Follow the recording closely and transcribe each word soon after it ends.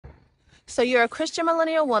So you're a Christian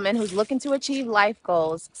millennial woman who's looking to achieve life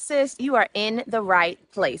goals. Sis, you are in the right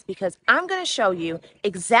place because I'm going to show you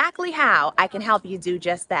exactly how I can help you do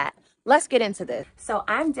just that. Let's get into this. So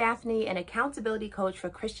I'm Daphne, an accountability coach for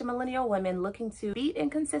Christian millennial women looking to beat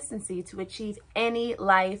inconsistency to achieve any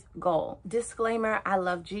life goal. Disclaimer, I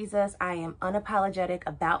love Jesus. I am unapologetic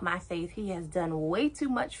about my faith. He has done way too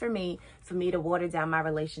much for me to water down my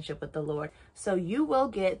relationship with the Lord. So you will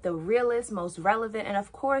get the realest, most relevant, and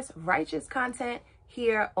of course, righteous content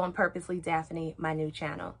here on Purposely Daphne, my new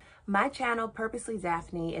channel. My channel, Purposely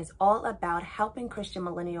Daphne, is all about helping Christian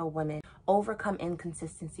millennial women overcome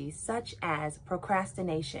inconsistencies such as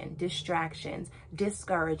procrastination, distractions,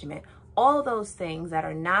 discouragement, all those things that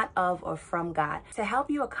are not of or from God, to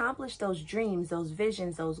help you accomplish those dreams, those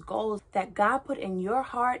visions, those goals that God put in your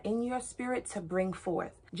heart, in your spirit to bring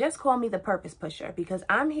forth. Just call me the purpose pusher because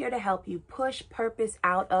I'm here to help you push purpose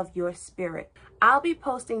out of your spirit. I'll be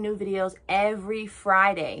posting new videos every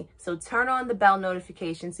Friday, so turn on the bell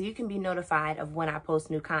notification so you can be notified of when I post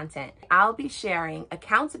new content. I'll be sharing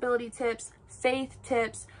accountability tips, faith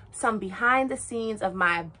tips, some behind the scenes of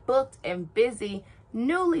my booked and busy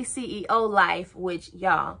newly CEO life, which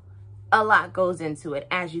y'all, a lot goes into it,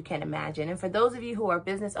 as you can imagine. And for those of you who are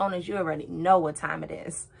business owners, you already know what time it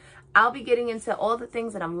is. I'll be getting into all the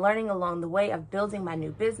things that I'm learning along the way of building my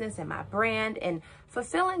new business and my brand and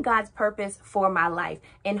fulfilling God's purpose for my life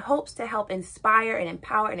in hopes to help inspire and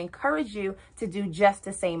empower and encourage you to do just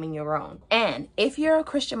the same in your own. And if you're a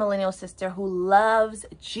Christian millennial sister who loves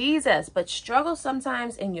Jesus but struggles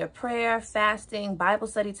sometimes in your prayer, fasting, Bible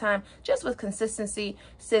study time, just with consistency,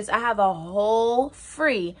 sis, I have a whole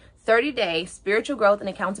free 30-day spiritual growth and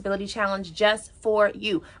accountability challenge just for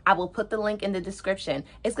you. I will put the link in the description.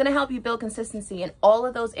 It's going to help you build consistency in all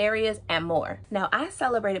of those areas and more. Now, I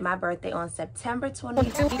celebrated my birthday on September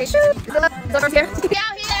 22nd.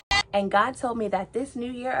 And God told me that this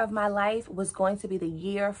new year of my life was going to be the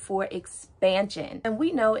year for expansion. And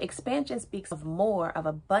we know expansion speaks of more, of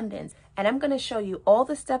abundance. And I'm going to show you all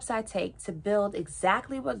the steps I take to build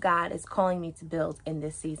exactly what God is calling me to build in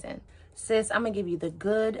this season. Sis, I'm going to give you the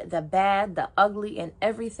good, the bad, the ugly, and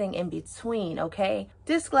everything in between, okay?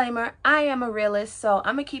 Disclaimer, I am a realist, so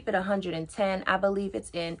I'm going to keep it 110. I believe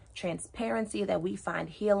it's in transparency that we find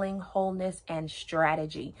healing, wholeness, and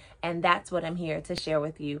strategy. And that's what I'm here to share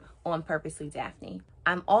with you on Purposely Daphne.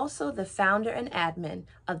 I'm also the founder and admin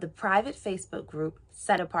of the private Facebook group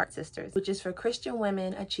Set Apart Sisters, which is for Christian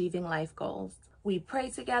women achieving life goals. We pray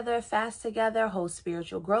together, fast together, host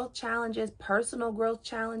spiritual growth challenges, personal growth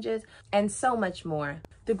challenges, and so much more.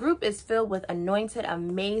 The group is filled with anointed,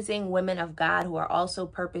 amazing women of God who are also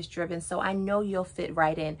purpose-driven, so I know you'll fit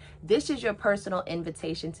right in. This is your personal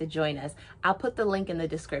invitation to join us. I'll put the link in the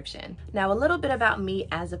description. Now, a little bit about me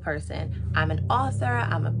as a person. I'm an author,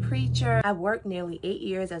 I'm a preacher. I worked nearly 8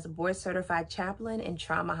 years as a board-certified chaplain in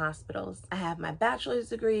trauma hospitals. I have my bachelor's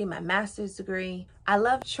degree, my master's degree. I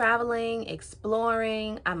love traveling,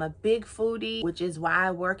 exploring. I'm a big foodie, which is why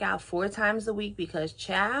I work out 4 times a week because,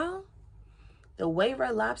 child, the way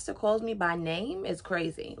Red Lobster calls me by name is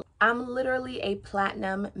crazy. I'm literally a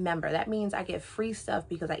platinum member. That means I get free stuff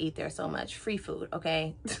because I eat there so much. Free food,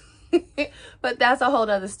 okay? But that's a whole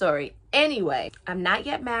nother story. Anyway, I'm not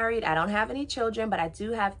yet married. I don't have any children, but I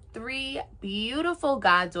do have 3 beautiful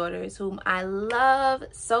goddaughters whom I love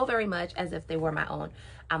so very much as if they were my own.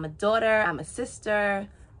 I'm a daughter, I'm a sister,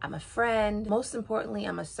 I'm a friend. Most importantly,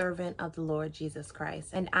 I'm a servant of the Lord Jesus Christ.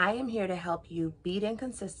 And I am here to help you beat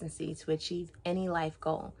inconsistency to achieve any life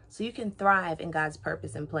goal so you can thrive in God's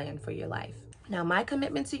purpose and plan for your life. Now, my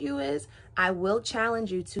commitment to you is I will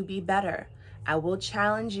challenge you to be better. I will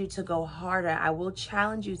challenge you to go harder. I will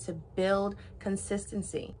challenge you to build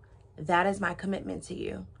consistency. That is my commitment to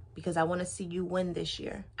you because I want to see you win this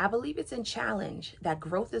year. I believe it's in challenge that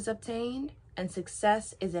growth is obtained and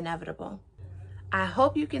success is inevitable. I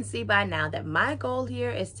hope you can see by now that my goal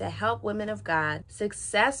here is to help women of God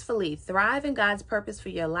successfully thrive in God's purpose for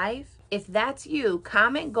your life. If that's you,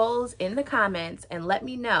 comment goals in the comments and let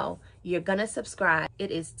me know you're gonna subscribe.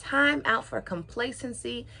 It is time out for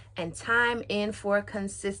complacency and time in for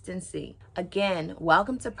consistency. Again,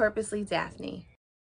 welcome to Purposely Daphne.